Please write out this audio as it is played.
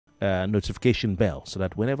notification bell so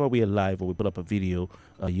that whenever we are live or we put up a video,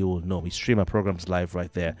 you will know. We stream our programs live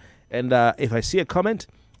right there. And if I see a comment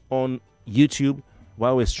on YouTube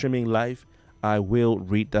while we're streaming live, I will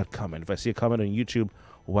read that comment. If I see a comment on YouTube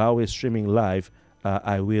while we're streaming live,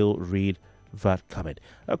 I will read that comment.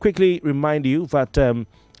 I'll quickly remind you that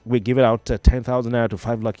we're giving out 10,000 naira to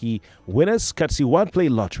 5 lucky winners, courtesy OnePlay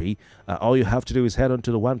Lottery. All you have to do is head on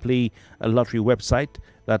to the OnePlay Lottery website.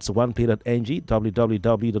 That's oneplay.ng,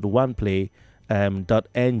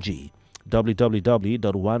 www.oneplay.ng,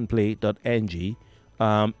 www.oneplay.ng,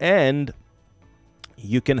 and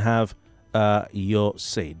you can have your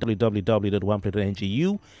say. www.oneplay.ng.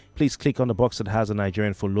 You please click on the box that has a Nigeria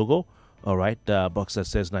Info logo. All right, the box that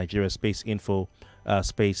says Nigeria Space Info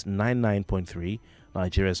space 99.3.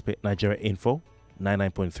 Nigeria Info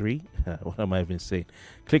 99.3. What am I even saying?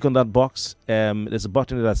 Click on that box. There's a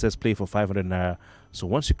button that says play for 500 naira. So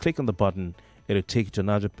once you click on the button, it'll take you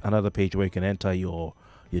to another page where you can enter your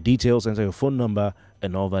details, enter your phone number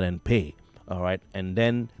and all that, and pay. All right, and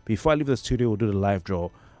then before I leave the studio, we'll do the live draw.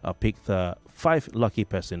 I'll pick the 5 lucky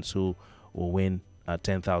persons who will win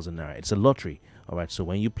 10,000 naira. It's a lottery. All right, so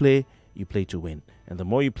when you play to win, and the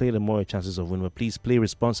more you play, the more your chances of winning. But please play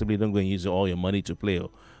responsibly. Don't go and use all your money to play.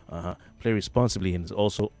 Play responsibly, and it's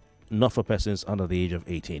also not for persons under the age of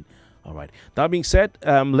 18. All right, that being said,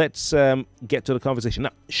 let's get to the conversation now.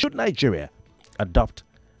 Should Nigeria adopt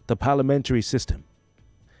the parliamentary system?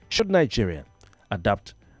 Should Nigeria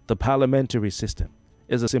adopt the parliamentary system?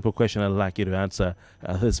 Is a simple question I'd like you to answer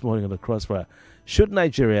this morning on the Crossfire. Should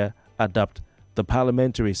Nigeria adopt the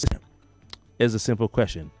parliamentary system? Is a simple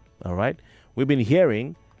question. All right, we've been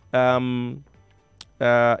hearing,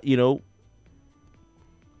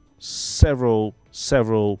 several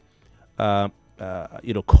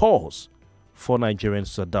calls for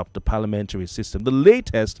Nigerians to adopt the parliamentary system. The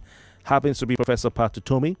latest happens to be Professor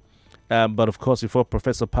Patutomi, but of course, before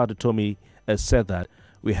Professor Patutomi said that,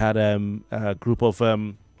 we had a group of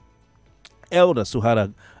elders who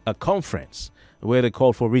had a conference where they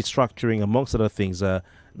called for restructuring, amongst other things,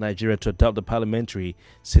 Nigeria to adopt the parliamentary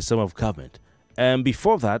system of government. And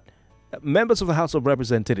before that, members of the House of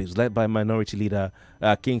Representatives, led by Minority Leader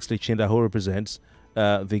Kingsley Chinda, who represents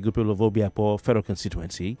the group of Obiapo Federal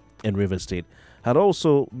Constituency in Rivers State, had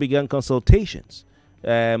also begun consultations.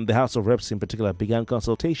 The House of Reps in particular began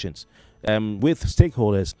consultations with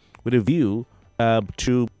stakeholders with a view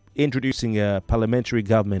to introducing a parliamentary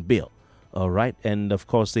government bill. All right, and of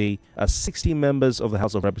course, the 60 members of the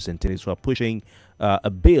House of Representatives who are pushing a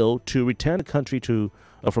bill to return the country to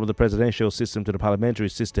from the presidential system to the parliamentary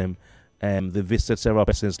system. They visited several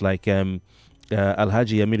persons like Alhaji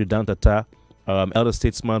Amidu Dantata, elder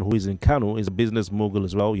statesman who is in Kano, is a business mogul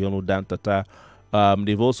as well. You know Dantata.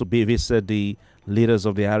 They've also visited the leaders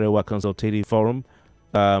of the Arewa Consultative Forum.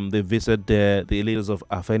 They visited the leaders of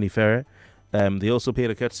Afenifere. They also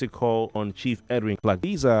paid a courtesy call on Chief Edwin Clark.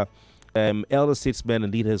 These are elder statesmen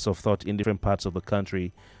and leaders of thought in different parts of the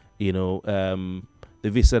country. You know, they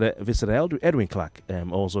visited Edwin Clark.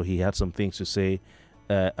 Also, he had some things to say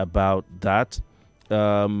about that.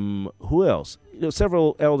 Who else?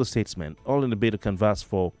 Several elder statesmen, all in the bid to canvass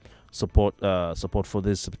for support for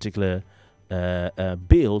this particular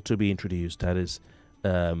bill to be introduced. That is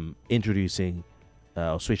introducing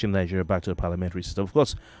switching Nigeria back to the parliamentary system. Of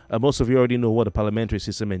course, most of you already know what a parliamentary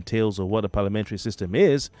system entails, or what a parliamentary system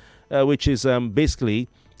is, which is basically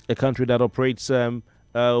a country that operates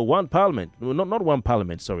one parliament. Not one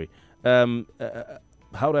parliament, sorry.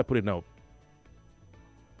 How do I put it now?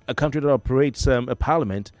 A country that operates a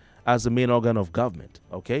parliament as the main organ of government.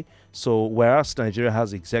 Okay, so whereas Nigeria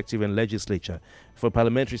has executive and legislature, for a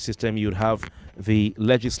parliamentary system, you'd have the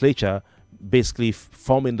legislature basically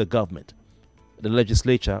forming the government. The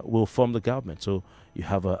legislature will form the government. So you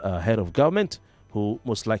have a head of government who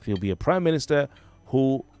most likely will be a prime minister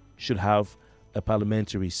who should have a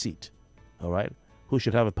parliamentary seat. All right, who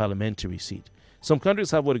should have a parliamentary seat. Some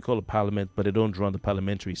countries have what we call a parliament, but they don't run the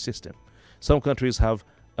parliamentary system. Some countries have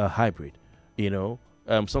a hybrid. You know,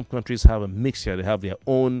 some countries have a mixture. They have their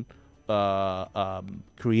own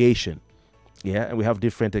creation. Yeah, and we have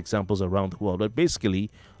different examples around the world. But basically,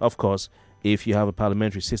 of course, if you have a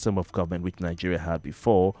parliamentary system of government, which Nigeria had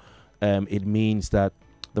before, it means that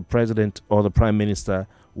the president or the prime minister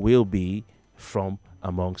will be from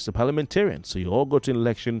amongst the parliamentarians. So you all go to an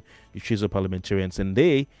election, you choose the parliamentarians, and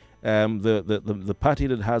they, the party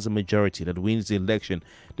that has a majority, that wins the election,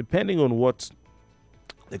 depending on what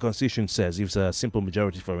the constitution says, if it's a simple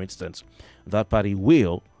majority, for instance, that party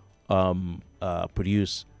will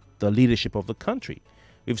produce the leadership of the country.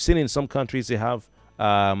 We've seen in some countries they have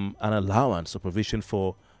an allowance or provision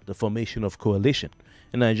for the formation of coalition.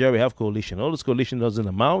 In Nigeria, we have coalition. All this coalition doesn't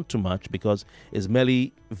amount to much because it's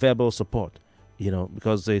merely verbal support.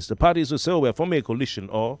 Because there's the parties who say, oh, we're forming a coalition,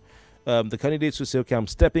 or the candidates who say, okay, I'm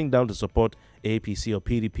stepping down to support APC or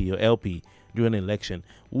PDP or LP during an election,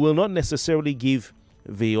 will not necessarily give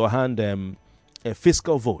or hand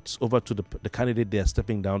fiscal votes over to the candidate they are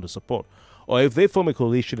stepping down to support. Or if they form a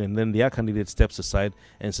coalition and then their candidate steps aside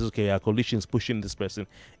and says, okay, our coalition is pushing this person,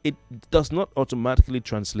 it does not automatically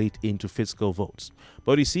translate into fiscal votes.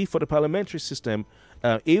 But you see, for the parliamentary system,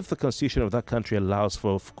 if the constitution of that country allows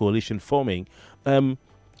for coalition forming,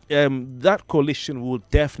 that coalition will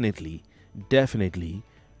definitely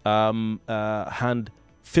hand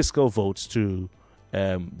fiscal votes to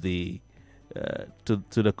the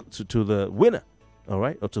winner, all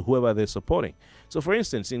right, or to whoever they're supporting. So, for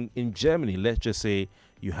instance, in Germany, let's just say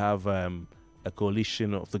you have a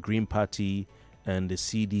coalition of the Green Party and the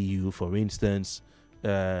CDU, for instance.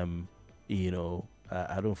 I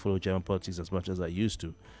don't follow German politics as much as I used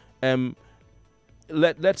to.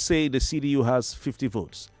 Let's say the CDU has 50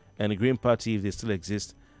 votes and the Green Party, if they still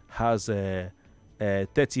exist, has 30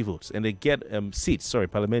 votes, and they get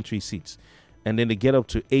parliamentary seats, and then they get up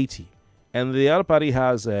to 80, and the other party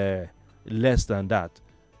has less than that,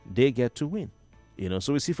 they get to win.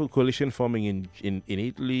 So we see for coalition forming in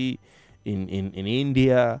Italy, in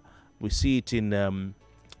India, we see it in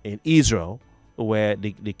Israel, where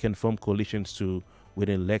they can form coalitions to win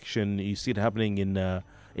an election. You see it happening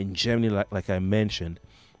in Germany, like I mentioned.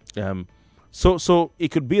 So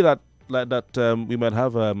it could be that we might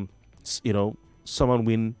have a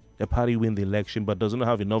party win the election, but doesn't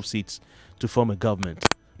have enough seats to form a government.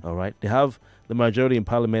 All right, they have the majority in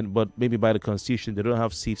parliament, but maybe by the constitution they don't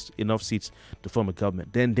have enough seats to form a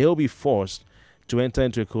government. Then they'll be forced to enter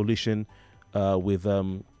into a coalition with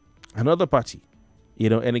another party.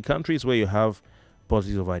 And in countries where you have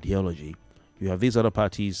parties of ideology, you have these other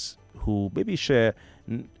parties who maybe share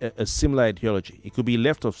a similar ideology. It could be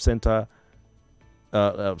left of center,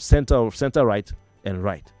 center right, and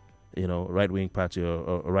right. Right-wing party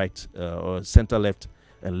or right or center-left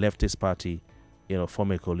and leftist party,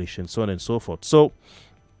 form a coalition, so on and so forth. So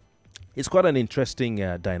it's quite an interesting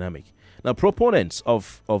dynamic. Now, proponents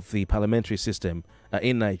of the parliamentary system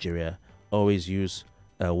in Nigeria always use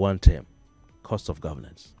one term: cost of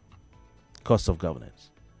governance. Cost of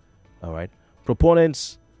governance. All right.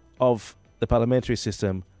 Proponents of the parliamentary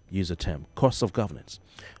system use a term: cost of governance.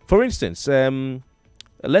 For instance,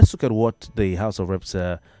 let's look at what the House of Reps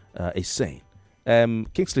is saying.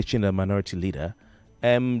 Kingsley Chin, the minority leader,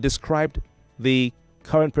 described the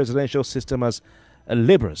current presidential system as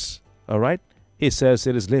laborious. All right, he says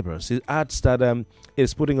it is laborious. He adds that it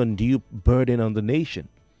is putting undue burden on the nation.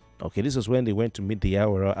 Okay, this is when they went to meet the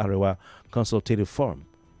Arewa Consultative Forum.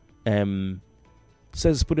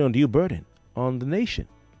 Says it's putting undue burden on the nation.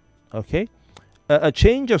 Okay, a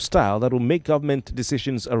change of style that will make government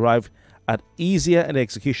decisions arrive at easier and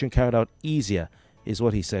execution carried out easier is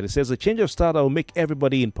what he said. It says a change of style that will make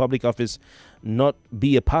everybody in public office not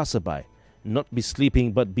be a passerby, not be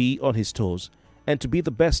sleeping, but be on his toes, and to be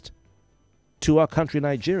the best to our country,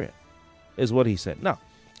 Nigeria, is what he said. Now,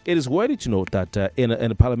 it is worthy to note that in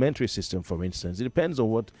a parliamentary system, for instance, it depends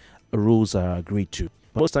on what rules are agreed to.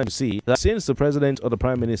 Most times you see that since the president or the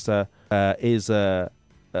prime minister is a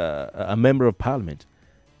member of parliament,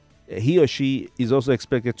 he or she is also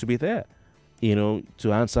expected to be there,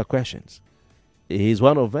 to answer questions. He's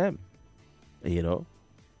one of them,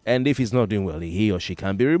 and if he's not doing well, he or she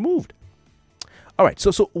can be removed. All right,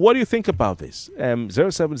 so what do you think about this?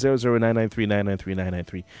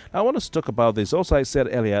 0700993993. I want us to talk about this. Also, I said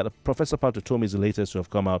earlier, Professor Patutomi is the latest to have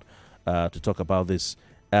come out to talk about this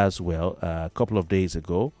as well a couple of days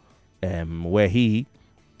ago, where he,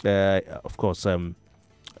 of course,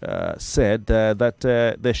 said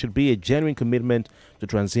that there should be a genuine commitment to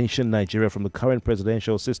transition Nigeria from the current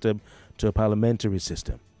presidential system to a parliamentary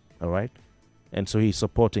system. All right, and so he's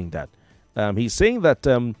supporting that. He's saying that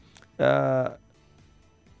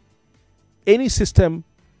any system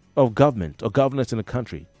of government or governance in a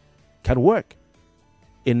country can work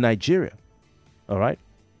in Nigeria, all right,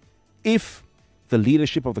 if the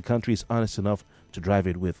leadership of the country is honest enough to drive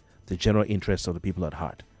it with the general interests of the people at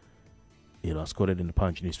heart. As quoted in the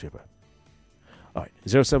Punch newspaper. All right,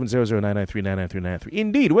 0700993993.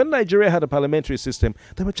 Indeed, when Nigeria had a parliamentary system,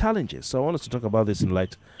 there were challenges. So I want us to talk about this in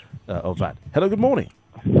light of that. Hello, good morning.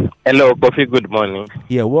 Hello, Kofi, good morning.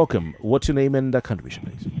 Yeah, welcome. What's your name and contribution,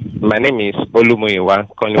 please? My name is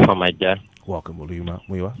Olumuyiwa, calling from Aja. Welcome,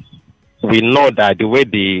 Olumuyiwa. We know that the way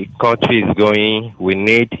the country is going, we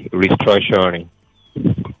need restructuring.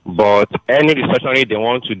 But any restructuring they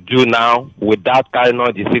want to do now without carrying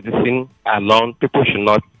on the citizen alone, people should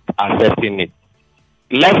not accepting it.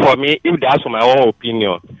 Like for me, if that's for my own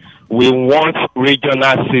opinion, we want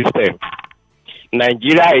regional system.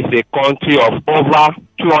 Nigeria is a country of over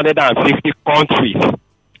 250 countries,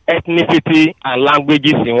 ethnicity and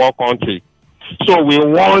languages in one country. So we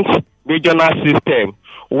want regional system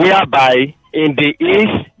whereby in the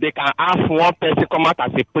east they can have one person come out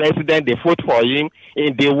as a president, they vote for him.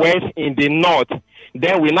 In the west, in the north,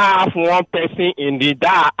 then we now have one person in the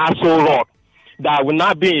Aso Rock that will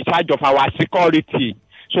not be in charge of our security.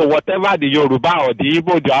 So whatever the Yoruba or the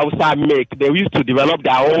Igbo, the Hausa make, they used to develop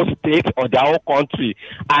their own state or their own country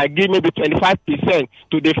and give maybe 25%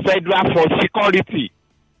 to the federal for security.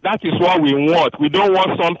 That is what we want. We don't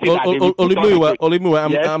want something that they will put on.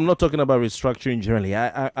 Olumuyiwa, I'm not talking about restructuring generally.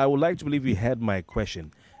 I would like to believe you heard my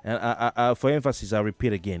question. And for emphasis, I'll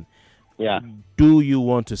repeat again. Yeah. Do you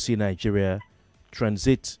want to see Nigeria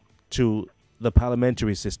transit to the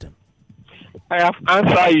parliamentary system? I have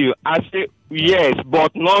answered you. I say yes,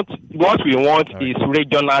 but not what we want is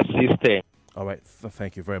regional system. All right.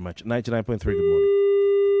 Thank you very much. 99.3, good morning.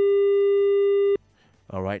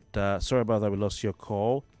 All right. Sorry about that. We lost your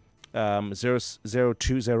call.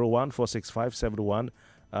 0201 465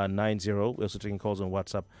 7190. We're also taking calls on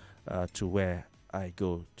WhatsApp to where I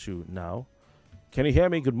go to now. Can you hear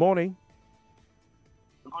me? Good morning.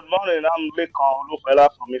 Good morning. I'm Lekon Olufela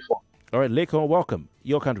from Ifo. All right, Lekon, welcome.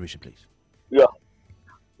 Your contribution, please. Yeah.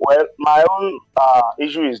 Well, my own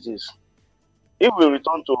issue is this. If we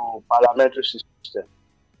return to parliamentary system,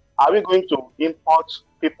 are we going to import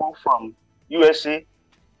people from USA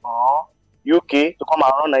or UK to come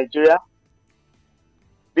around Nigeria?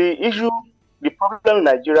 The problem in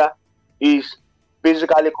Nigeria is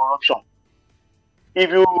basically corruption. If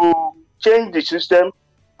you change the system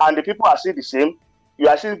and the people are still the same, you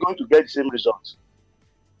are still going to get the same results.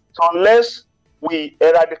 So unless we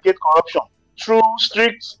eradicate corruption through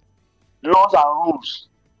strict laws and rules,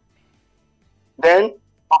 then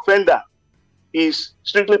offender is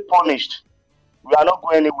strictly punished. We are not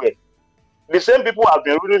going anywhere. The same people have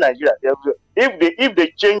been ruling Nigeria. If they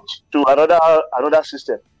change to another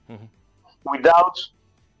system, without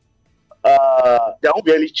there won't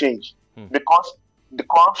be any change because the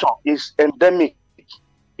corruption is endemic.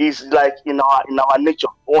 Is like in our nature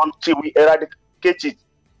until we eradicate it.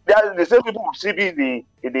 The same people will still be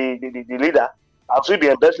the leader, will still be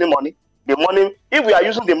investing money. The money, if we are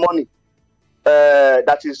using the money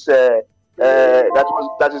that is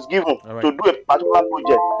given to do a particular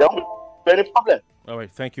project, there won't be any problem. All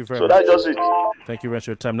right, thank you very much. So that's just it. Thank you very much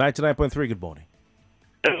for your time. 99.3, good morning.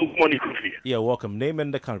 Good morning, Kofi. Yeah, welcome. Name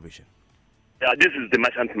and the contribution. Yeah, this is the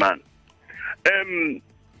merchant man.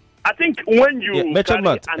 I think when you... Yeah, merchant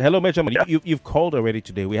man. Hello, merchant man. Yeah. You've called already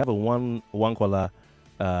today. We have a one caller,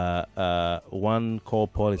 one call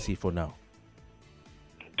policy for now.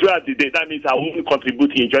 Throughout the day, that means I won't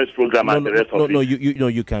contribute to Enjoy's program and the rest of it. No,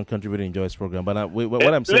 you can contribute to Enjoy's program. But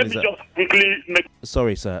what I'm saying is... Let me just quickly make...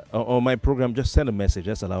 Sorry, sir. On my program, just send a message.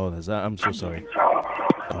 Just allow others. I'm so sorry.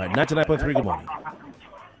 All right, 99.3, good morning.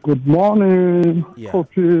 Good morning, Yeah.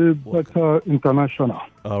 Kofi Bartels International.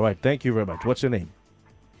 All right, thank you very much. What's your name?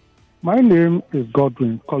 My name is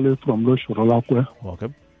Godwin, calling from Loshorolakwe.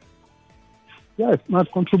 Welcome. Yes, my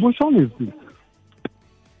contribution is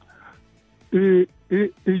this.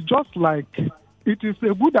 It's just like it is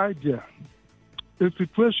a good idea, a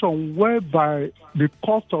situation whereby the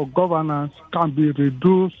cost of governance can be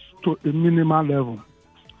reduced to a minimal level.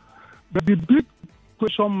 But the big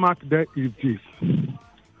question mark there is this.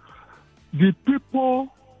 The people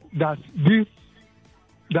that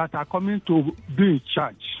are coming to be in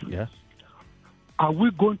charge, Yeah. are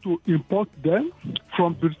we going to import them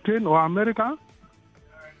from Britain or America?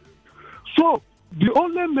 So the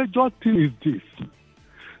only major thing is this.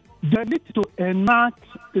 They need to enact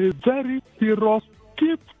a very serious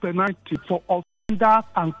steep penalty for offenders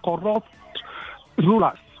and corrupt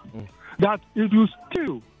rulers. That if you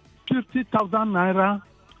steal 50,000 naira,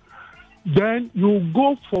 then you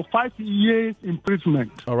go for 5 years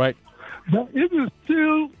imprisonment. All right. But if you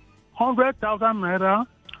steal 100,000 naira,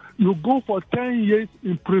 you go for 10 years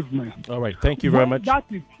imprisonment. All right. Thank you very much. That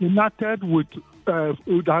is enacted with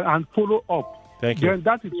and follow up. Thank you. Then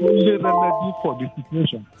that is only remedy for the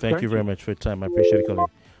situation. Thank you very much for your time. I appreciate it, calling.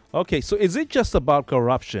 Okay, so is it just about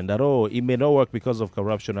corruption that, it may not work because of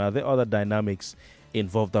corruption? Are there other dynamics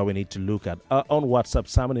involved that we need to look at? On WhatsApp,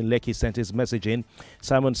 Simon in Lekki sent his message in.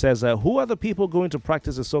 Simon says, who are the people going to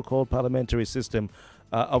practice the so-called parliamentary system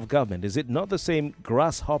of government? Is it not the same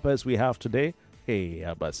grasshoppers we have today? Hey,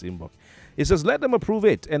 Abasimbok. It says, let them approve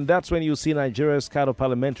it. And that's when you see Nigeria's kind of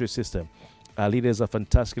parliamentary system. Our leaders are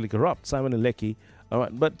fantastically corrupt. Simon Eleki. All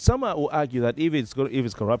right. But some will argue that if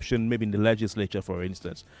it's corruption, maybe in the legislature, for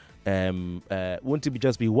instance, wouldn't it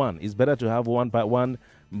just be one? It's better to have one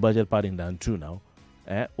budget padding than two now.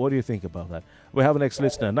 What do you think about that? We have an next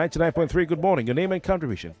listener. 99.3, good morning. Your name and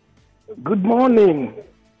contribution. Good morning.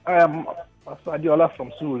 I am Pastor Adiola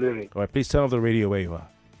from Surulere. All right, please turn off the radio where you are.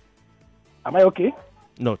 Am I okay?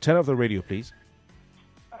 No, turn off the radio, please.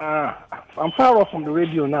 I'm far off from the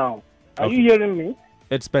radio now. Are you hearing me?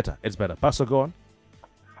 It's better. It's better. Pastor, go on.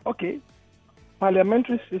 Okay.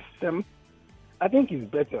 Parliamentary system, I think is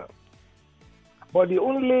better. But the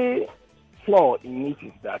only flaw in it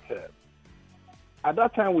is that at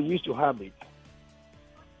that time we used to have it.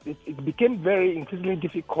 It became very increasingly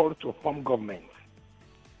difficult to form government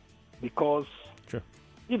because if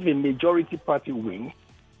a majority party wins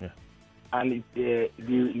and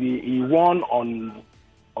he won on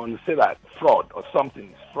say that fraud or something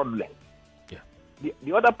is fraudulent,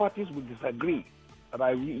 the other parties will disagree.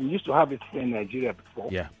 We used to have it here in Nigeria before,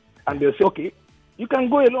 and they'll say, okay, you can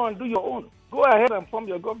go alone and do your own. Go ahead and form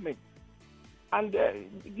your government, and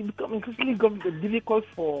it becomes increasingly difficult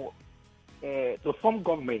for to form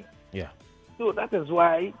government. So that is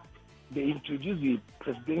why they introduced the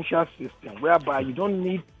presidential system, whereby you don't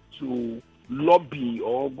need to lobby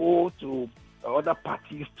or go to other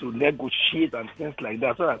parties to negotiate and things like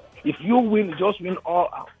that. So that if you win, you just win all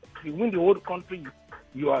out. If you win the whole country,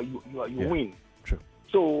 you win. True.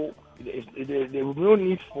 So there will be no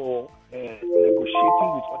need for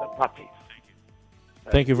negotiating with other parties.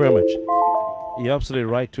 Thank you very much. You're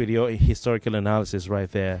absolutely right with your historical analysis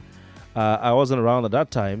right there. I wasn't around at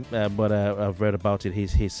that time, but I've read about it.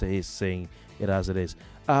 He's saying it as it is.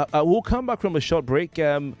 We'll come back from a short break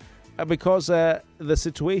because the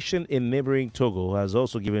situation in neighboring Togo has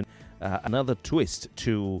also given another twist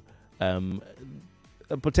to a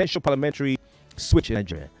potential parliamentary switch in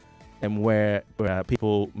Nigeria, and where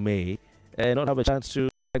people may not have a chance to,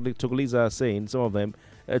 like the Togolese are saying, some of them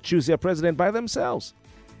choose their president by themselves.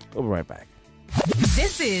 We'll be right back.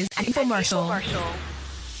 This is an infomercial.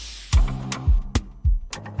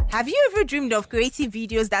 Have you ever dreamed of creating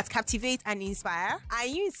videos that captivate and inspire? Are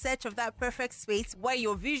you in search of that perfect space where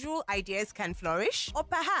your visual ideas can flourish? Or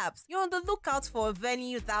perhaps you're on the lookout for a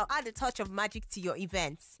venue that'll add a touch of magic to your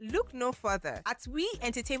events? Look no further. At We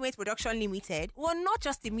Entertainment Production Limited, we're not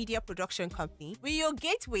just a media production company, we're your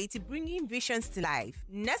gateway to bringing visions to life.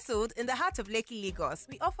 Nestled in the heart of Lekki, Lagos,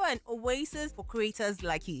 we offer an oasis for creators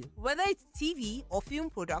like you. Whether it's TV or film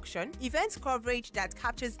production, event coverage that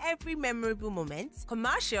captures every memorable moment,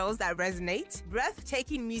 commercials that resonate,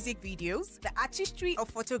 breathtaking music videos, the artistry of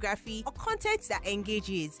photography, or content that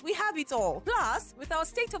engages. We have it all. Plus, with our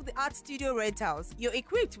state-of-the-art studio rentals, you're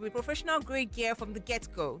equipped with professional-grade gear from the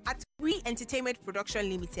get-go. At We Entertainment Production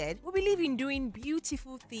Limited, we believe in doing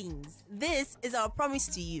beautiful things. This is our promise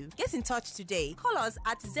to you. Get in touch today. Call us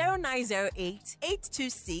at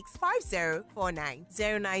 0908-826-5049,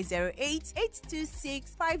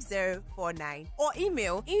 0908-826-5049, or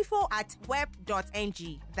email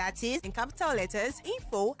info@web.ng. That is, in capital letters,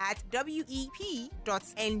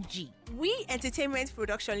 info@wep.ng. We Entertainment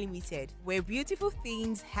Production Limited, where beautiful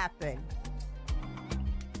things happen.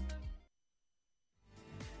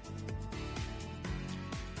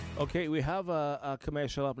 Okay, we have a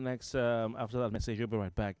commercial up next. After that message, we'll be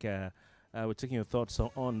right back. We're taking your thoughts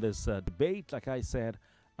on this debate. Like I said,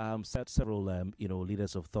 several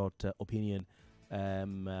leaders of thought, opinion.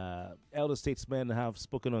 Elder statesmen have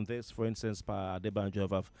spoken on this. For instance,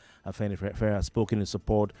 Adebanjo of Afenifere has spoken in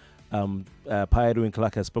support. Edwin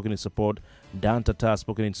Clark has spoken in support. Dan Tata has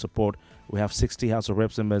spoken in support. We have 60 House of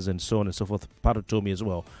Reps members and so on and so forth. Patotomi as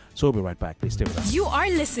well. So we'll be right back. Please stay with us. You are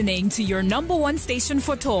listening to your number one station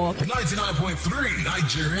for talk. 99.3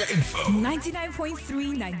 Nigeria Info.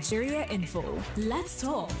 99.3 Nigeria Info. Let's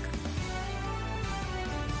talk.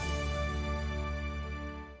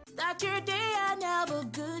 Start your day and have a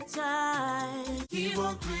good time.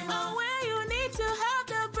 Kivo Creamer. Where you need to have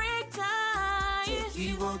the break time.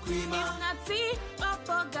 Kivo Creamer. If not tea,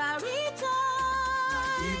 Papa Garita.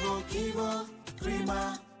 Kivo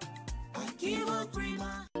Creamer. Kivo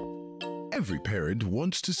Creamer. Every parent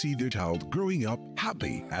wants to see their child growing up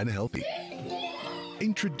happy and healthy.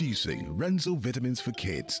 Introducing Renzo Vitamins for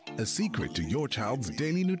Kids, a secret to your child's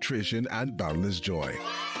daily nutrition and boundless joy.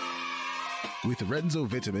 With Renzo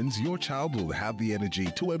Vitamins, your child will have the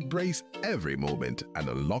energy to embrace every moment and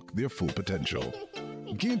unlock their full potential.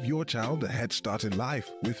 Give your child a head start in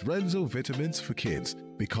life with Renzo Vitamins for Kids,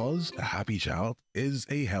 because a happy child is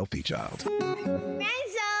a healthy child.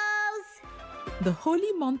 Renzo's! The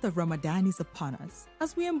holy month of Ramadan is upon us.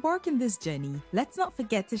 As we embark in this journey, let's not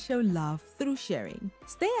forget to show love through sharing.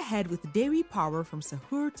 Stay ahead with Dairy Power from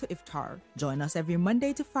Sahur to Iftar. Join us every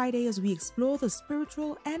Monday to Friday as we explore the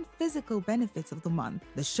spiritual and physical benefits of the month.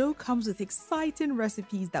 The show comes with exciting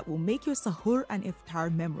recipes that will make your Sahur and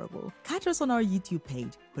Iftar memorable. Catch us on our YouTube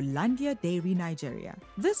page, Hollandia Dairy Nigeria.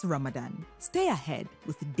 This Ramadan, stay ahead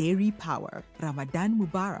with Dairy Power. Ramadan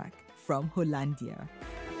Mubarak from Hollandia.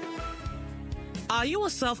 Are you a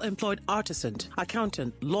self-employed artisan,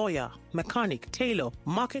 accountant, lawyer, mechanic, tailor,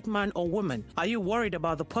 market man or woman? Are you worried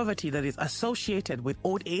about the poverty that is associated with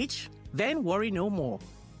old age? Then worry no more.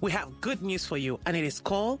 We have good news for you, and it is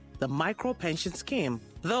called the Micro Pension Scheme.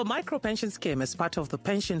 The Micro Pension Scheme is part of the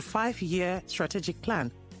Pension 5-year strategic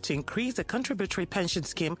plan to increase the contributory pension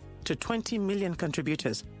scheme to 20 million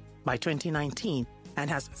contributors by 2019 and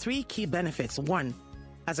has 3 key benefits. 1.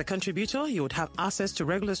 As a contributor, you would have access to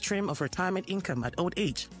regular stream of retirement income at old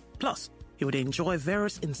age. Plus, you would enjoy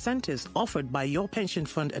various incentives offered by your pension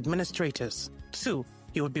fund administrators. 2.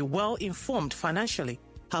 You would be well informed financially,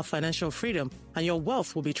 have financial freedom, and your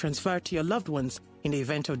wealth will be transferred to your loved ones in the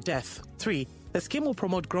event of death. 3. The scheme will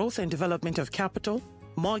promote growth and development of capital,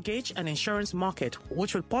 mortgage, and insurance market,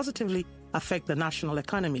 which will positively affect the national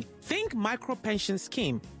economy. Think micro pension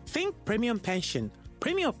scheme. Think premium pension.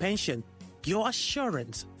 Premium pension, your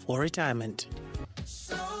assurance for retirement.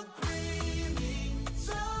 So creamy,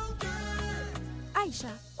 so good. Aisha,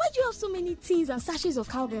 why do you have so many tins and sachets of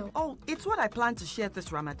cowbell? Oh, it's what I plan to share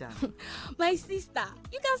this Ramadan. My sister,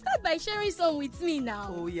 you can start by sharing some with me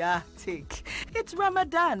now. Oh yeah, take. It's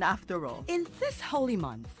Ramadan after all. In this holy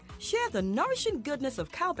month, share the nourishing goodness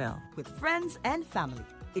of cowbell with friends and family.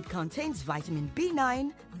 It contains vitamin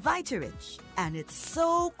B9, Vitarich, and it's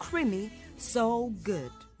so creamy, so good.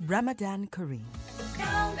 Ramadan Kareem.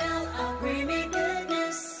 Cowbell of creamy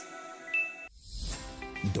goodness.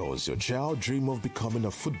 Does your child dream of becoming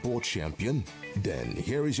a football champion? Then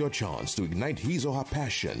here is your chance to ignite his or her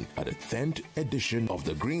passion at the 10th edition of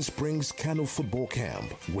the Green Springs Kano Football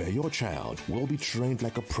Camp, where your child will be trained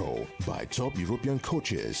like a pro by top European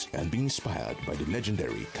coaches and be inspired by the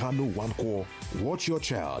legendary Kano Wanko. Watch your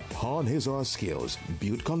child hone his or her skills,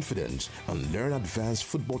 build confidence, and learn advanced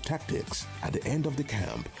football tactics. At the end of the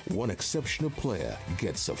camp, one exceptional player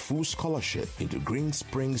gets a full scholarship into Green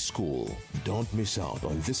Springs School. Don't miss out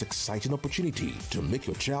on this exciting opportunity to make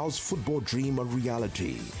your child's football dream a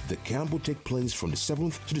reality. The camp will take place from the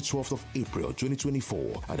 7th to the 12th of April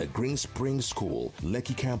 2024 at the Green Springs School,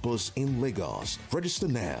 Lekki campus in Lagos. Register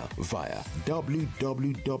now via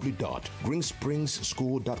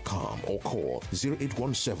www.greenspringschool.com or call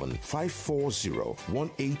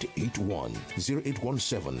 0817-540-1881,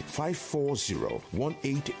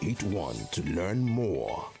 0817-540-1881 to learn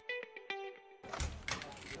more.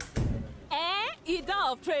 Eater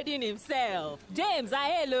of trading himself. James,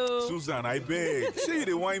 hello. Susan, I beg. Say you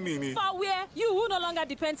the wine meaning. For where? You who no longer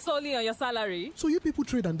depend solely on your salary. So you people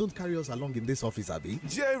trade and don't carry us along in this office, Abby?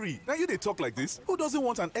 Jerry, now you they talk like this? Who doesn't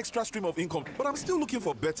want an extra stream of income? But I'm still looking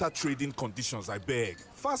for better trading conditions, I beg.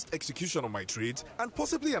 Fast execution of my trades and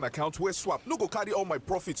possibly an account where swap no go carry all my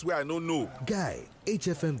profits where I no know. Guy,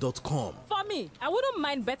 HFM.com. For me, I wouldn't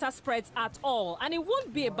mind better spreads at all, and it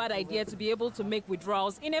won't be a bad idea to be able to make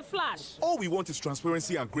withdrawals in a flash. All we want is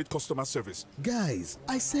transparency and great customer service. Guys,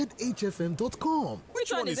 I said HFM.com.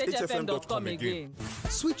 Which one is HFM.com again?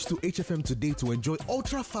 Switch to HFM today to enjoy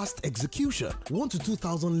ultra-fast execution, 1 to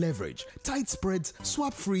 2,000 leverage, tight spreads,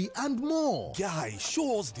 swap-free, and more. Guy,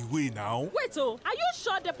 show us the way now. Wait, are you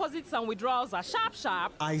sure deposits and withdrawals are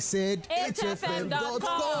sharp? I said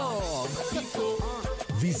HFM.com.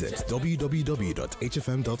 Visit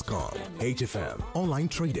www.hfm.com. HFM, online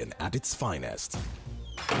trading at its finest.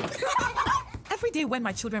 Every day when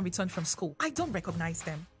my children return from school, I don't recognize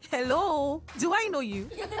them. Hello, do I know you?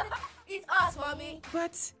 It's us, mommy.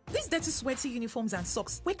 But these dirty, sweaty uniforms and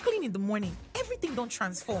socks were clean in the morning. Everything don't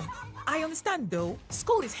transform. I understand though.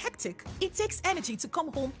 School is hectic. It takes energy to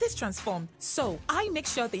come home this transformed. So I make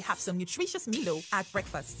sure they have some nutritious Milo at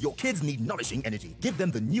breakfast. Your kids need nourishing energy. Give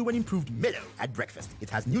them the new and improved Milo at breakfast. It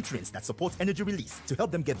has nutrients that support energy release to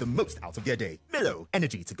help them get the most out of their day. Milo,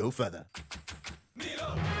 energy to go further.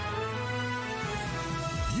 Milo.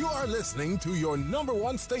 You are listening to your number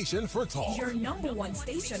one station for talk. Your number one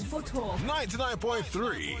station for talk.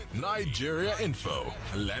 99.3 Nigeria Info.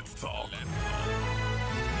 Let's talk.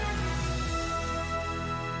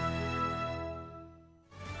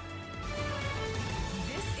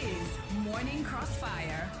 This is Morning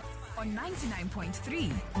Crossfire on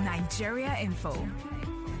 99.3 Nigeria Info.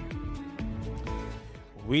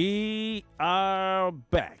 We are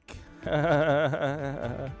back.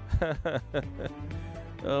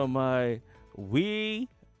 Oh my, we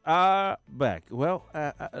are back. Well,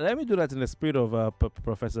 let me do that in the spirit of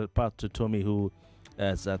Professor Pat Tutomi, who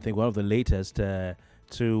is, I think, one of the latest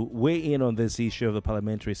to weigh in on this issue of the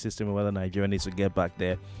parliamentary system and whether Nigeria needs to get back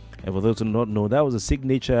there. And for those who do not know, that was a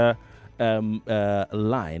signature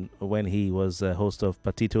line when he was host of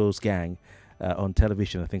Patito's Gang on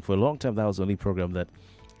television. I think for a long time that was the only program that,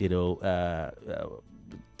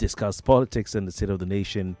 discussed politics and the state of the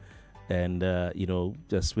nation, and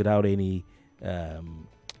just without any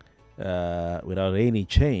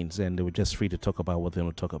chains, and they were just free to talk about what they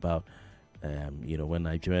want to talk about. When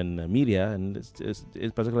Nigerian media and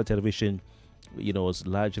in particular television, was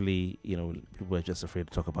largely, people were just afraid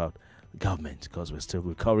to talk about government because we're still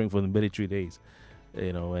recovering from the military days,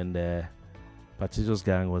 and Patito's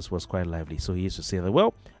Gang was quite lively. So he used to say that,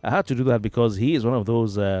 well, I had to do that because he is one of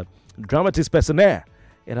those dramatis personae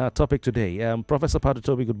in our topic today. Professor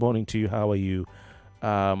Patitobi, good morning to you. How are you?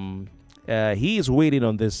 He is waiting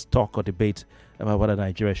on this talk or debate about whether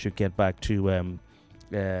Nigeria should get back to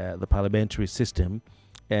the parliamentary system.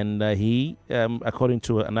 And he, according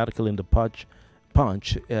to an article in the Punch,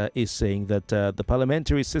 is saying that the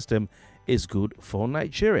parliamentary system is good for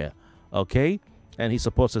Nigeria. Okay? And he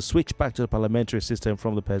supports a switch back to the parliamentary system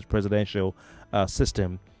from the presidential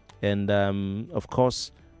system. And, of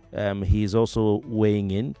course, he is also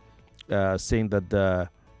weighing in, saying that the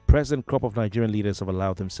present crop of Nigerian leaders have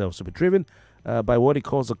allowed themselves to be driven by what he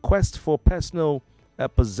calls a quest for personal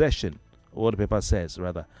possession, what the paper says,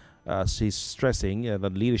 rather. She's stressing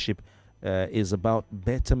that leadership is about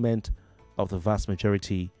betterment of the vast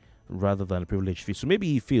majority rather than a privileged few. So maybe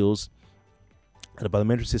he feels that the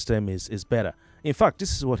parliamentary system is better. In fact,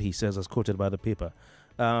 this is what he says, as quoted by the paper.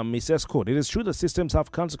 He says, quote, "It is true that systems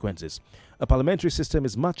have consequences. A parliamentary system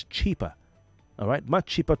is much cheaper, all right, much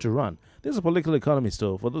cheaper to run." This is a political economist,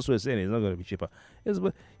 though. For those who are saying it's not going to be cheaper.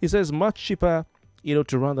 He says much cheaper,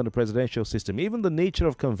 to run than the presidential system. Even the nature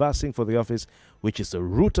of canvassing for the office, which is the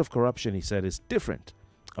root of corruption, he said, is different,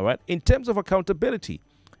 all right. In terms of accountability,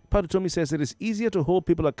 Padutomi says it is easier to hold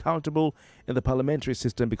people accountable in the parliamentary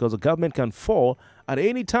system because the government can fall at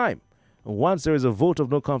any time. Once there is a vote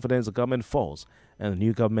of no confidence, the government falls and the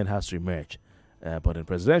new government has to emerge. But in the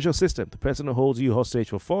presidential system, the president holds you hostage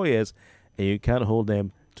for 4 years and you can't hold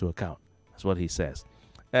them to account. That's what he says.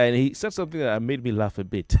 And he said something that made me laugh a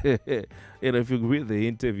bit. If you read the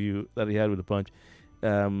interview that he had with the Punch,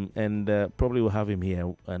 and probably we'll have him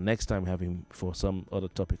here next time, have him for some other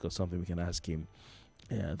topic or something, we can ask him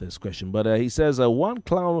this question. But he says, one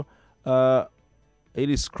clown, he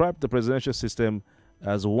described the presidential system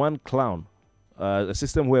as one clown, a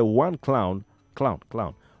system where one clown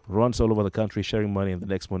runs all over the country sharing money, and the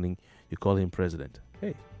next morning you call him president.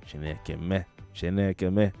 Hey,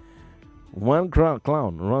 one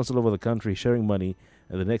clown runs all over the country sharing money,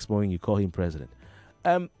 and the next morning you call him president.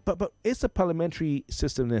 But is the parliamentary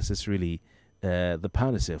system necessarily the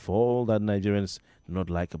panacea for all that Nigerians do not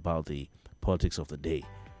like about the politics of the day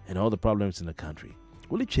and all the problems in the country?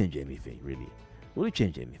 Will it change anything, really? Will it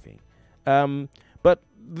change anything? But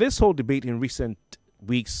this whole debate in recent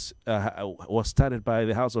weeks was started by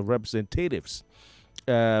the House of Representatives,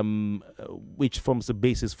 which forms the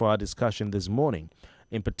basis for our discussion this morning.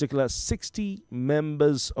 In particular, 60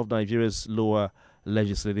 members of Nigeria's lower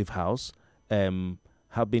legislative house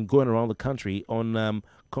have been going around the country on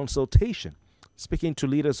consultation, speaking to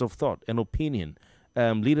leaders of thought and opinion,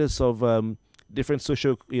 leaders of different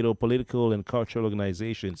social, political and cultural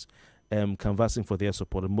organizations, canvassing for their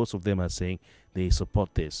support. And most of them are saying they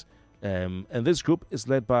support this. And this group is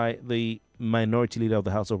led by the minority leader of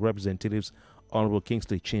the House of Representatives, Honorable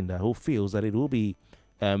Kingsley Chinda, who feels that it will be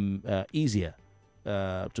easier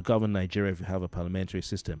to govern Nigeria if you have a parliamentary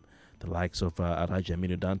system. The likes of Alhaji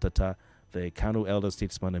Aminu Dantata, the Kano elder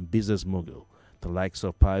statesman and business mogul, the likes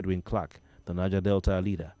of Pa Edwin Clark, the Niger Delta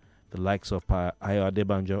leader, the likes of Pa Ayo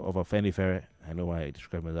Adebanjo of Afenifere, I know why I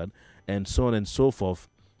described it that, and so on and so forth,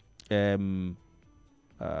 have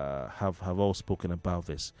all spoken about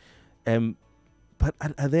this. But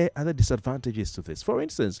are there other disadvantages to this? For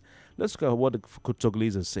instance, let's look at what the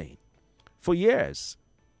Togolese are saying. For years,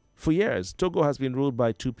 Togo has been ruled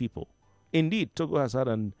by two people. Indeed, Togo has had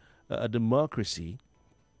a democracy,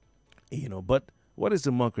 but what is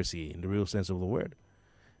democracy in the real sense of the word?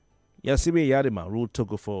 Yasime Yadima ruled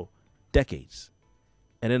Togo for decades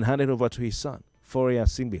and then handed over to his son, Faure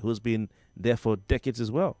Asimbe, who's been there for decades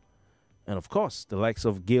as well. And of course, the likes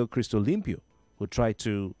of Gail Crystal Limpio, who tried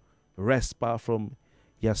to wrest power from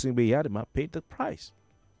Yasimbe Yadima, paid the price.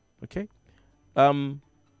 Okay?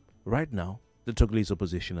 Right now, the Togolese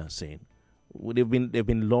opposition are saying, They've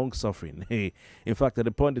been long suffering. In fact, at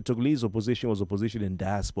the point the Togolese opposition was opposition in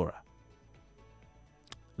diaspora.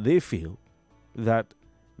 They feel that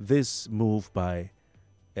this move by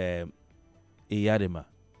Iyadema,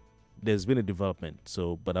 there's been a development.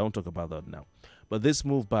 So, but I won't talk about that now. But this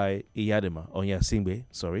move by Iyadema on Yasimbe,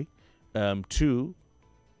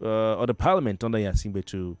 or the parliament under Yasimbe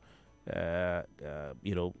to,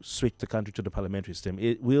 switch the country to the parliamentary system,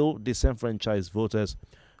 it will disenfranchise voters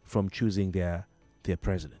from choosing their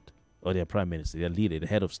president or their prime minister, their leader, the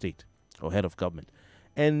head of state or head of government.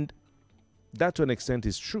 And that to an extent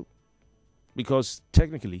is true, because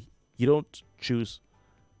technically you don't choose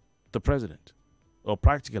the president, or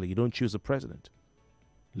practically you don't choose the president.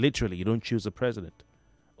 Literally, you don't choose the president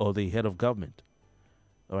or the head of government.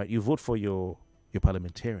 All right, you vote for your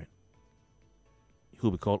parliamentarian, who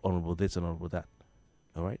will be called honorable this and honorable that.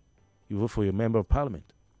 All right, you vote for your member of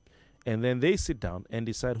parliament, and then they sit down and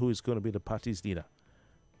decide who is going to be the party's leader.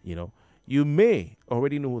 You may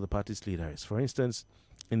already know who the party's leader is. For instance,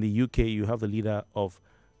 in the UK, you have the leader of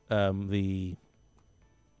the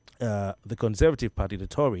Conservative Party, the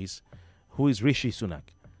Tories, who is Rishi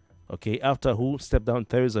Sunak. Okay, after who stepped down,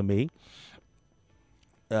 Theresa May.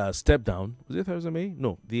 Stepped down. Was it Theresa May?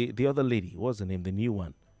 No, the other lady. What's the name? The new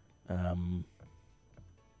one.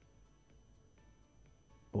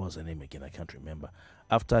 What was her name again? I can't remember.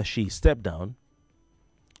 After she stepped down,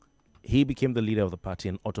 he became the leader of the party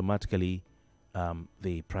and automatically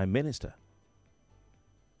the prime minister.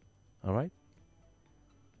 All right.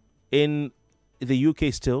 In the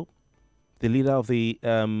UK, still, the leader of the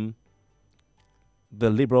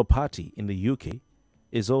Liberal Party in the UK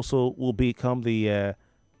will become the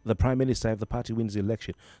prime minister if the party wins the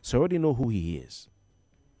election. So I already know who he is.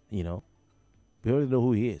 We already know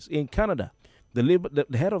who he is. In Canada, the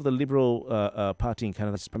head of the Liberal Party in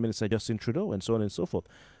Canada is Prime Minister Justin Trudeau, and so on and so forth.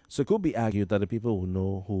 So it could be argued that the people will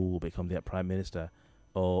know who will become their prime minister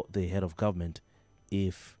or the head of government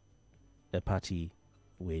if a party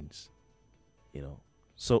wins.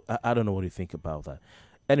 So I don't know what you think about that.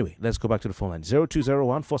 Anyway, let's go back to the phone line.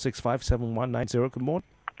 0201-465-7190. Good morning.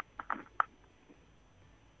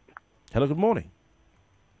 Hello, good morning.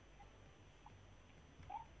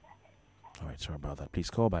 All right, sorry about that. Please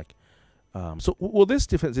call back. So will this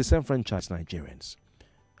disenfranchise Nigerians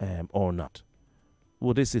or not?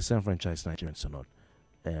 Will this disenfranchise Nigerians or not?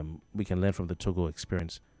 We can learn from the Togo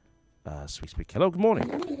experience as we speak. Hello, good morning.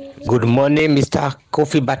 Good morning, Mr.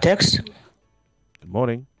 Kofi Bartels. Good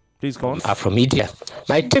morning. Please call on. I'm from India.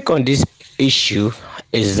 My take on this issue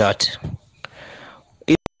is that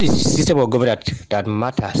it is the system of government that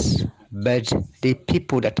matters, but the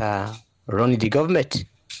people that are running the government.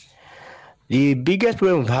 The biggest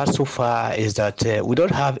problem we've had so far is that we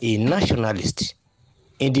don't have a nationalist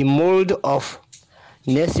in the mold of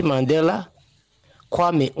Nelson Mandela,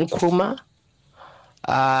 Kwame Nkrumah,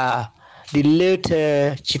 the late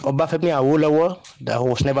Chief Obafemi Awolowo, that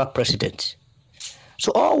was never president.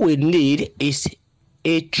 So all we need is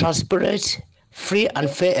a transparent, free and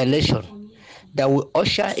fair election that will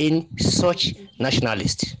usher in such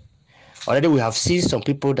nationalists. Already we have seen some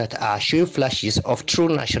people that are showing flashes of true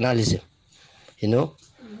nationalism.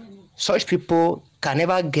 Such people can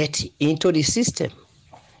never get into the system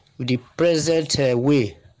with the present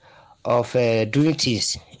way of doing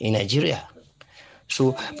things in Nigeria.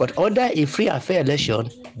 So, but under a free and fair election,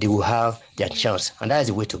 they will have their chance, and that is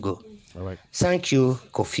the way to go. All right. Thank you,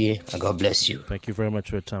 Kofi, and God bless you. Thank you very much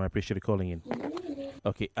for your time. I appreciate you calling in.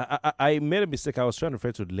 Okay, I made a mistake. I was trying to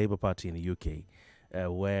refer to the Labour Party in the UK,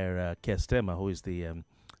 where Keir Starmer, who is an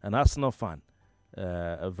Arsenal fan,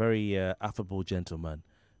 a very affable gentleman,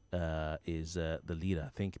 is the leader. I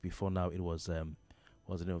think before now it was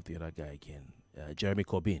what's the name of the other guy again? Jeremy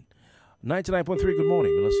Corbyn. 99.3. Good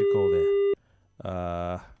morning. We lost your call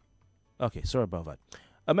there. Okay, sorry about that.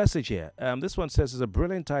 A message here. This one says it's a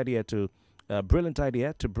brilliant idea to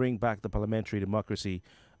bring back the parliamentary democracy,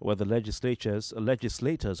 where the legislators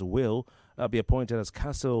will be appointed as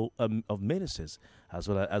council of ministers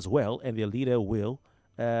as well, and their leader will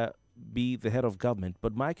be the head of government.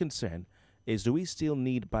 But my concern is, do we still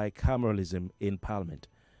need bicameralism in parliament?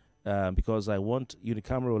 Because I want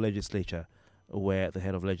unicameral legislature, where the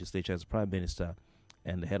head of legislature is prime minister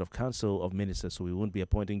and the head of council of ministers, so we won't be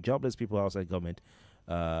appointing jobless people outside government,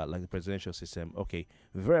 like the presidential system. Okay,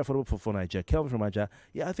 very affordable for Nigeria. Kelvin from Nigeria.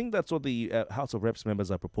 Yeah, I think that's what the House of Reps members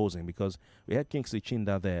are proposing, because we had Kingsley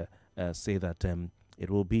Chinda there say that it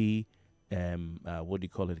will be, what do you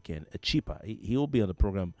call it again, cheaper. He will be on the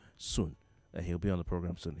program soon. He'll be on the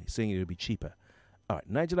program soon. He's saying it will be cheaper. All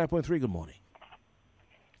right, 99.3, good morning.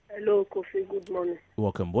 Hello, Kofi, good morning.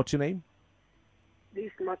 Welcome. What's your name?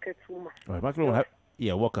 This market woman. All right, market woman.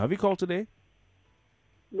 Yeah, welcome. Have you called today?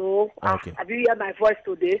 No. Okay. Have you heard my voice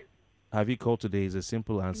today? Have you called today? Is a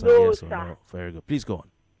simple answer, No, yes or sir. no. Very good. Please go on.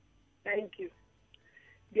 Thank you.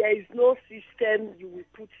 There is no system you will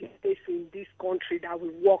put in place in this country that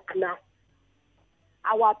will work now.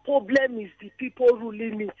 Our problem is the people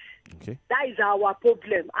ruling it. Okay. That is our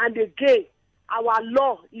problem. And again, our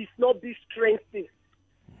law is not being strengthened.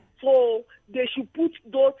 So they should put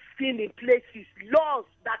those things in places, laws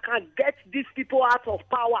that can get these people out of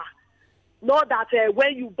power. Not that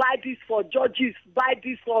when you buy this for judges, buy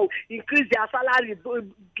this for increase their salary,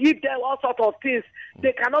 give them all sorts of things,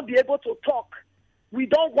 they cannot be able to talk. We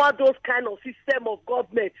don't want those kind of system of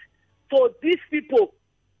government. So these people,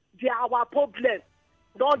 they are our problem,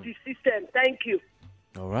 not the system. Thank you.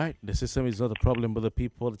 All right. The system is not the problem, but the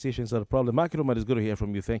people, politicians are the problem. Market woman, is good to hear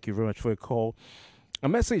from you. Thank you very much for your call. A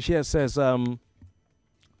message here says,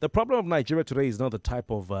 the problem of Nigeria today is not the type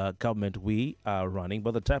of government we are running,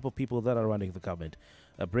 but the type of people that are running the government.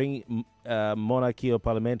 Bring monarchy or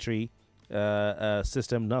parliamentary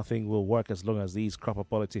system, nothing will work as long as these crop of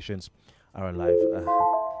politicians are alive.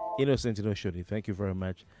 Innocent Inoshodi, thank you very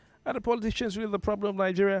much. Are the politicians really the problem of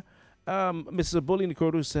Nigeria? Mrs. Bolin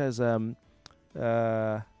Kodu says,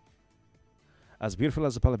 as beautiful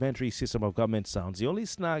as the parliamentary system of government sounds, the only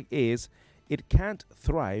snag is it can't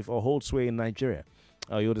thrive or hold sway in Nigeria.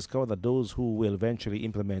 You'll discover that those who will eventually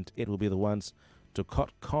implement it will be the ones to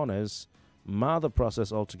cut corners, mar the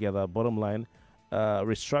process altogether. Bottom line,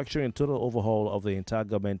 restructuring and total overhaul of the entire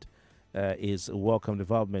government is a welcome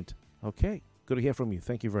development. Okay, good to hear from you.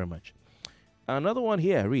 Thank you very much. Another one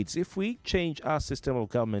here reads, if we change our system of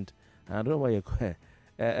government, I don't know why you're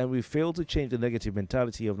and we fail to change the negative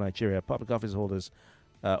mentality of Nigeria, public office holders,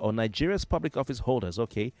 or Nigeria's public office holders,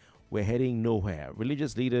 okay, we're heading nowhere.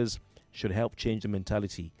 Religious leaders should help change the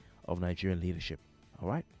mentality of Nigerian leadership. All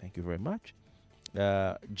right, thank you very much.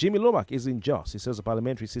 Jimmy Lomack is in Jos. He says the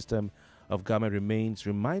parliamentary system of government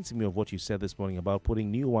reminds me of what you said this morning about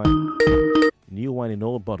putting new wine in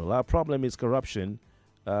old bottle. Our problem is corruption.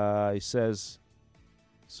 He says,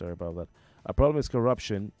 sorry about that. Our problem is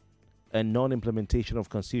corruption and non-implementation of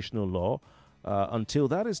constitutional law. Until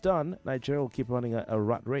that is done, Nigeria will keep running a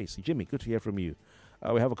rat race. Jimmy, good to hear from you.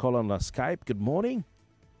 We have a call on Skype. Good morning.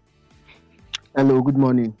 Hello, good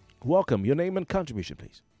morning. Welcome. Your name and contribution,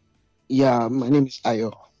 please. Yeah, my name is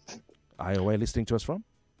Ayo. Ayo, where are you listening to us from?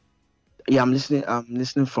 Yeah, I'm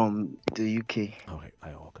listening from the UK. All right,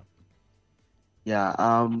 Ayo, welcome. Yeah,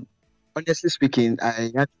 honestly speaking,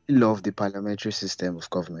 I actually love the parliamentary system of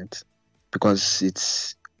government because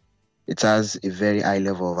it has a very high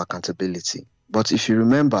level of accountability. But if you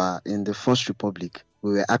remember, in the First Republic,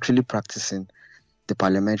 we were actually practicing the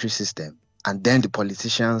parliamentary system, and then the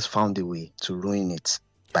politicians found a way to ruin it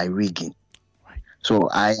by rigging. Right. So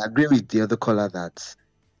I agree with the other caller that,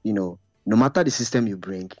 no matter the system you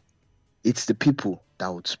bring, it's the people that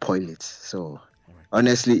would spoil it. So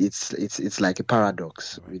honestly, it's like a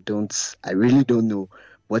paradox. I really don't know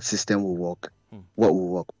what system will work, what will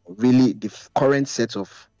work. Really, the current set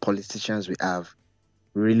of politicians we have,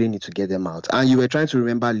 we really need to get them out. And you were trying to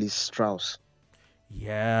remember Liz Strauss.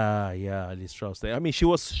 Yeah, Liz Strauss. I mean, she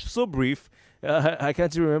was so brief. I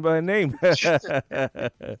can't even remember her name.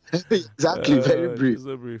 Exactly, very brief.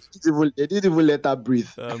 So brief. They didn't even let her breathe.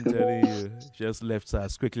 I'm telling you, just left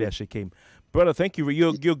as quickly as she came. Brother, thank you.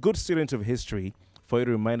 You're a good student of history for you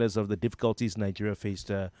to remind us of the difficulties Nigeria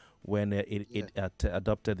faced when it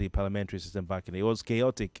adopted the parliamentary system back in. It was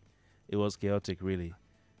chaotic. It was chaotic, really.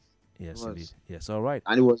 Yes, indeed. Yes, all right.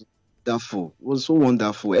 And it was wonderful. It was so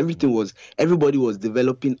wonderful. Everybody was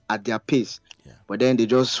developing at their pace. Yeah. But then they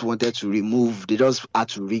just wanted to they just had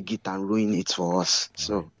to rig it and ruin it for us.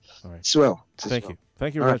 So, all right. It's well. Thank you.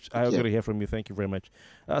 Thank you very much. I'm going to hear from you. Thank you very much.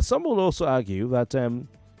 Some will also argue that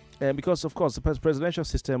because, of course, the presidential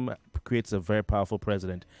system creates a very powerful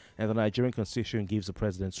president, and the Nigerian constitution gives the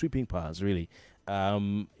president sweeping powers, really.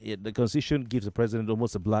 The constitution gives the president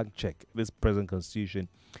almost a blank check, this present constitution.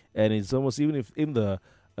 And it's almost, even if in the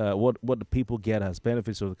what the people get as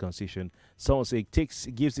benefits of the constitution, someone say it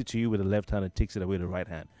gives it to you with the left hand and takes it away with the right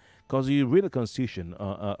hand. Because you read the constitution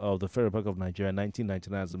of the Federal Republic of Nigeria,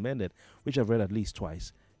 1999, as amended, which I've read at least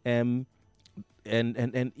twice, and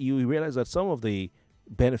you realize that some of the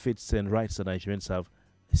benefits and rights that Nigerians have,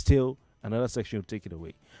 still another section will take it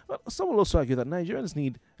away. But some will also argue that Nigerians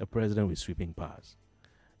need a president with sweeping powers.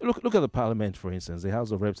 Look at the parliament, for instance, the House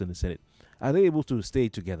of Reps and the Senate. Are they able to stay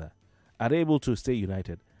together? Are they able to stay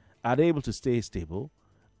united? Are they able to stay stable?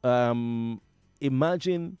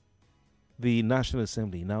 Imagine the National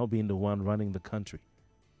Assembly now being the one running the country.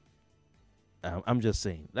 I'm just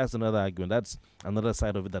saying. That's another argument. That's another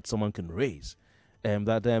side of it that someone can raise.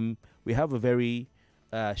 That we have a very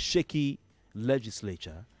shaky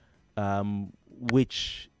legislature,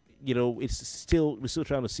 which, we're still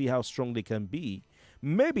trying to see how strong they can be.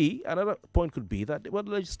 Maybe another point could be that the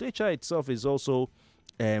legislature itself is also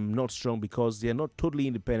not strong because they're not totally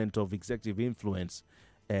independent of executive influence,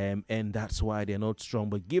 and that's why they're not strong.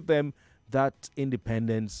 But give them that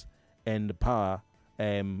independence and the power,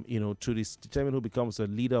 to determine who becomes a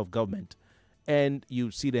leader of government, and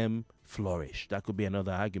you see them flourish. That could be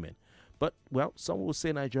another argument. But, well, some will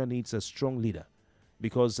say Nigeria needs a strong leader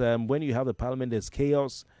because when you have the parliament, there's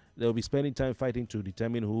chaos. They'll be spending time fighting to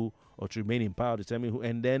determine who, or to remain in power, determine who,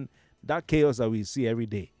 and then that chaos that we see every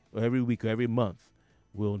day, or every week, or every month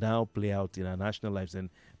will now play out in our national lives, and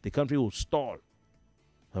the country will stall.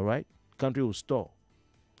 All right? Country will stall.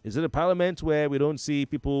 Is it a parliament where we don't see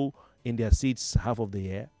people in their seats half of the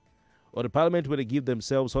year? Or the parliament where they give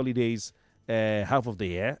themselves holidays half of the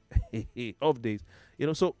year? Off days.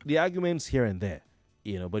 So the arguments here and there,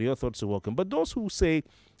 but your thoughts are welcome. But those who say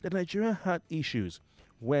that Nigeria had issues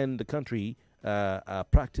when the country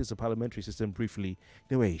practiced the parliamentary system briefly,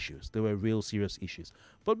 there were issues. There were real serious issues.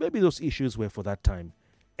 But maybe those issues were for that time,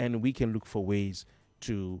 and we can look for ways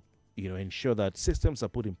to, ensure that systems are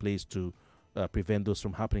put in place to prevent those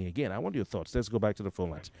from happening again. I want your thoughts. Let's go back to the phone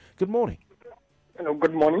lines. Good morning. Hello,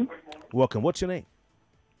 good morning. Welcome. What's your name?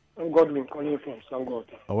 I'm Godwin, calling from Sangot.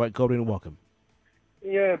 All right, Godwin, welcome.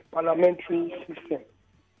 Yeah, parliamentary system.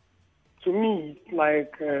 To me, it's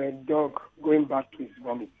like a dog going back to his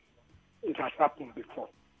vomit. It has happened before.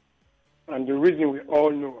 And the reason we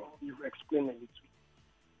all know, you've explained a little.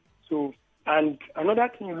 So, and another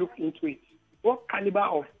thing you look into it, what caliber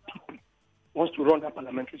of people wants to run that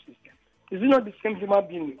parliamentary system? Is it not the same human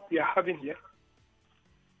being we are having here?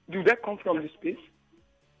 Do they come from the space?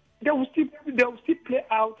 They will still play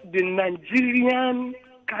out the Nigerian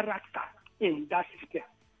character in that system.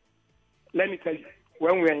 Let me tell you,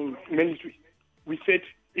 when we were in military, we said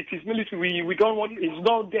it is military. We don't want it's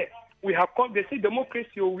not there. We have called. They say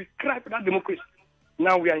democracy, or we cry for that democracy.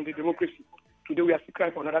 Now we are in the democracy. Today we are still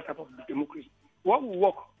crying for another type of democracy. What will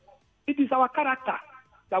work? It is our character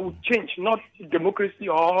that will change, not democracy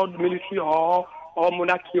or military or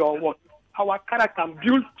monarchy or what. Our character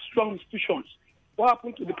build strong institutions. What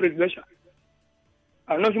happened to the presidential?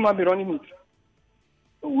 I'm not human being running it.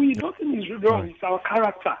 We don't think it's wrong. It's our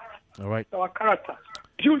character. All right. It's our character.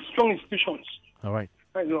 Build strong institutions. All right.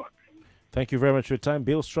 I know. Thank you very much for your time.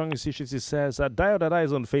 Build strong institutions. He says, Diodada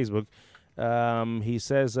is on Facebook. He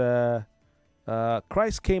says,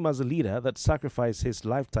 Christ came as a leader that sacrificed his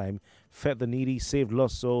lifetime, fed the needy, saved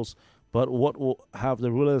lost souls. But what will have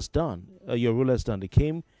the rulers done? Your rulers done? They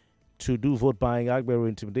came to do vote buying, agbero,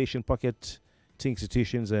 intimidation, pocket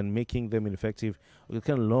institutions, and making them ineffective. A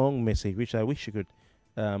kind of long message, which I wish you could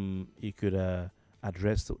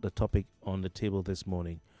address the topic on the table this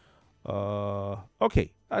morning.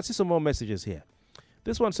 Okay, I see some more messages here.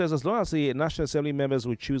 This one says, as long as the National Assembly members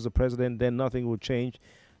will choose the president, then nothing will change.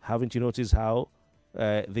 Haven't you noticed how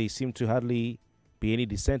they seem to hardly be any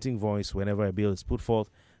dissenting voice whenever a bill is put forth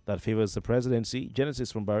that favors the presidency?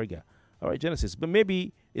 Genesis from Bariga. All right, Genesis. But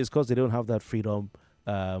maybe it's because they don't have that freedom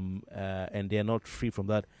and they're not free from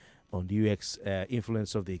that undue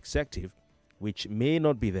influence of the executive, which may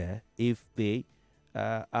not be there if they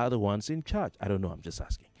are the ones in charge. I don't know. I'm just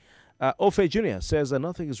asking. Ofe Jr. says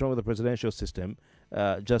nothing is wrong with the presidential system,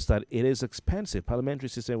 just that it is expensive. Parliamentary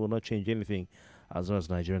system will not change anything as long as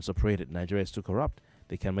Nigerians operate it. Nigeria is too corrupt.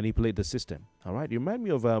 They can manipulate the system. All right. You remind me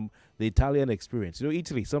of the Italian experience.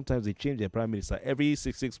 Italy, sometimes they change their prime minister every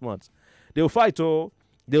six months. They'll fight,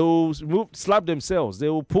 they will slap themselves. They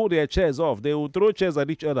will pull their chairs off. They will throw chairs at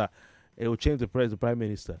each other. It will change the prime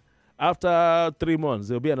minister. After 3 months,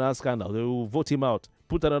 there will be another scandal. They will vote him out,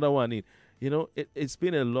 put another one in. It's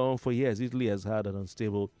been for years. Italy has had an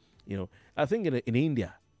unstable, I think in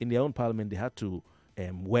India, in their own parliament, they had to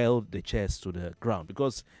weld the chairs to the ground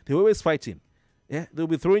because they were always fighting. Yeah, they'll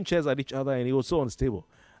be throwing chairs at each other and it was so unstable.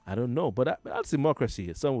 I don't know, but that's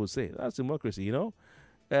democracy, some would say. That's democracy, All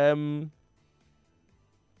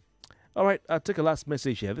right, I'll take a last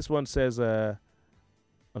message here. This one says, okay,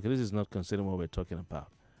 this is not considered what we're talking about.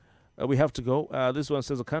 We have to go. This one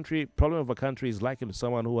says, problem of a country is likened to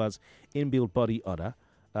someone who has inbuilt body odor.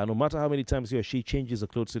 No matter how many times he or she changes the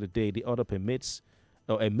clothes of the day, the odor emits,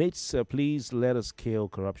 please let us kill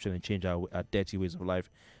corruption and change our dirty ways of life.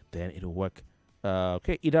 Then it'll work.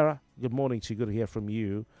 Okay, Idara, good morning to you. Good to hear from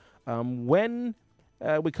you. When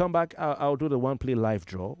we come back, I'll do the one play live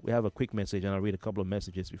draw. We have a quick message, and I'll read a couple of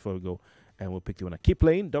messages before we go, and we'll pick the winner. Keep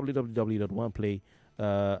playing, www.oneplay.com.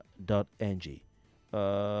 .ng.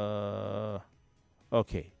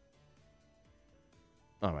 Okay.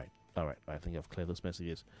 All right. I think I've cleared those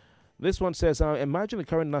messages. This one says, imagine the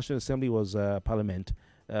current National Assembly was Parliament.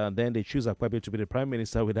 Then they choose Akpabio to be the Prime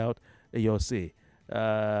Minister without your say.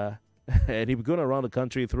 And he'll be going around the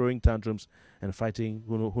country throwing tantrums and fighting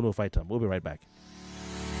who no fight him. We'll be right back.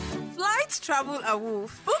 Flight Travel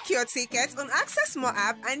Awoof. Book your tickets on Access More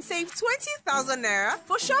app and save 20,000 naira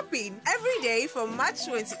for shopping every day from March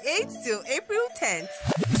 28th till April 10th.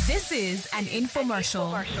 This is an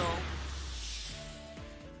infomercial.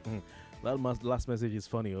 That last message is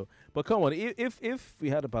funny, but come on. If we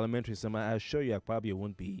had a parliamentary system, I assure you, Akpabio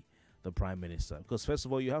won't be the Prime Minister, because first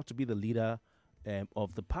of all, you have to be the leader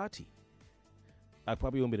of the party.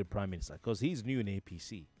 Akpabio won't be the Prime Minister because he's new in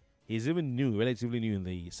APC. He's even relatively new in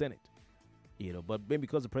the Senate, But maybe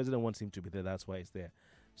because the president wants him to be there, that's why he's there.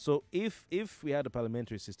 So if we had a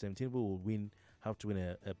parliamentary system, Tinubu will have to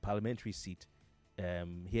win a parliamentary seat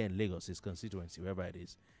here in Lagos, his constituency, wherever it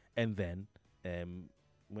is, and then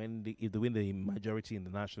if they win the majority in the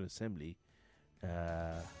National Assembly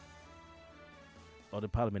or the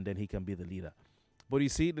Parliament, then he can be the leader. But you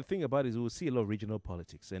see, the thing about it is we'll see a lot of regional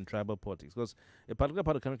politics and tribal politics, because a particular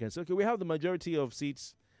part of the country can say, okay, we have the majority of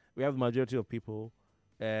seats, we have the majority of people,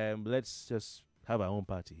 let's just have our own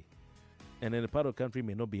party. And then the part of the country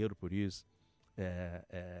may not be able to produce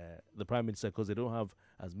the Prime Minister because they don't have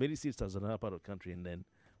as many seats as another part of the country, and then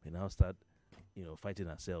we now start, fighting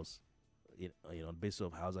ourselves, on the basis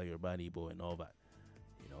of Hausa, Yoruba, and Igbo and all that.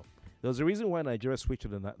 There's a reason why Nigeria switched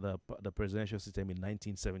to the presidential system in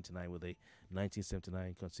 1979 with the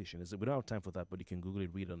 1979 constitution. We don't have time for that, but you can Google it,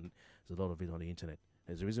 read on. There's a lot of it on the internet.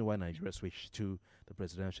 There's a reason why Nigeria switched to the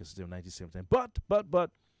presidential system in 1979. But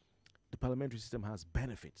the parliamentary system has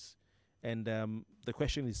benefits, and the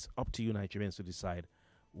question is up to you, Nigerians, to decide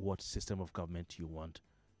what system of government you want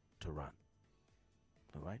to run.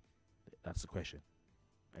 All right, that's the question.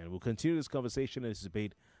 And we'll continue this conversation and this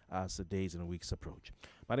debate as the days and weeks approach.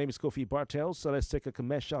 My name is Kofi Bartels, so let's take a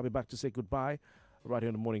commercial. I'll be back to say goodbye right here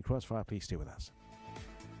on the Morning Crossfire. Please stay with us.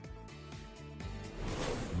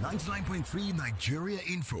 99.3 Nigeria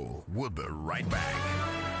Info. We'll be right back.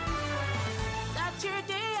 Start your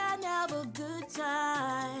day and have a good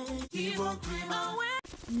time. Keep on dreaming.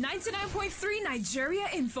 99.3 Nigeria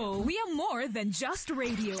Info. We are more than just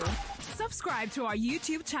radio. Subscribe to our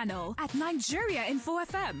YouTube channel at Nigeria Info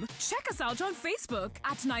FM. Check us out on Facebook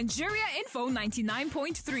at Nigeria Info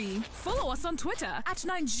 99.3. Follow us on Twitter at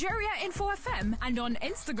Nigeria Info FM and on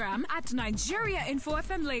Instagram at Nigeria Info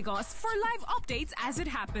FM Lagos for live updates as it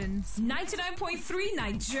happens. 99.3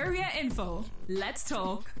 Nigeria Info. Let's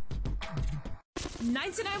talk.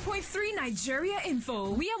 99.3 Nigeria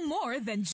Info. We are more than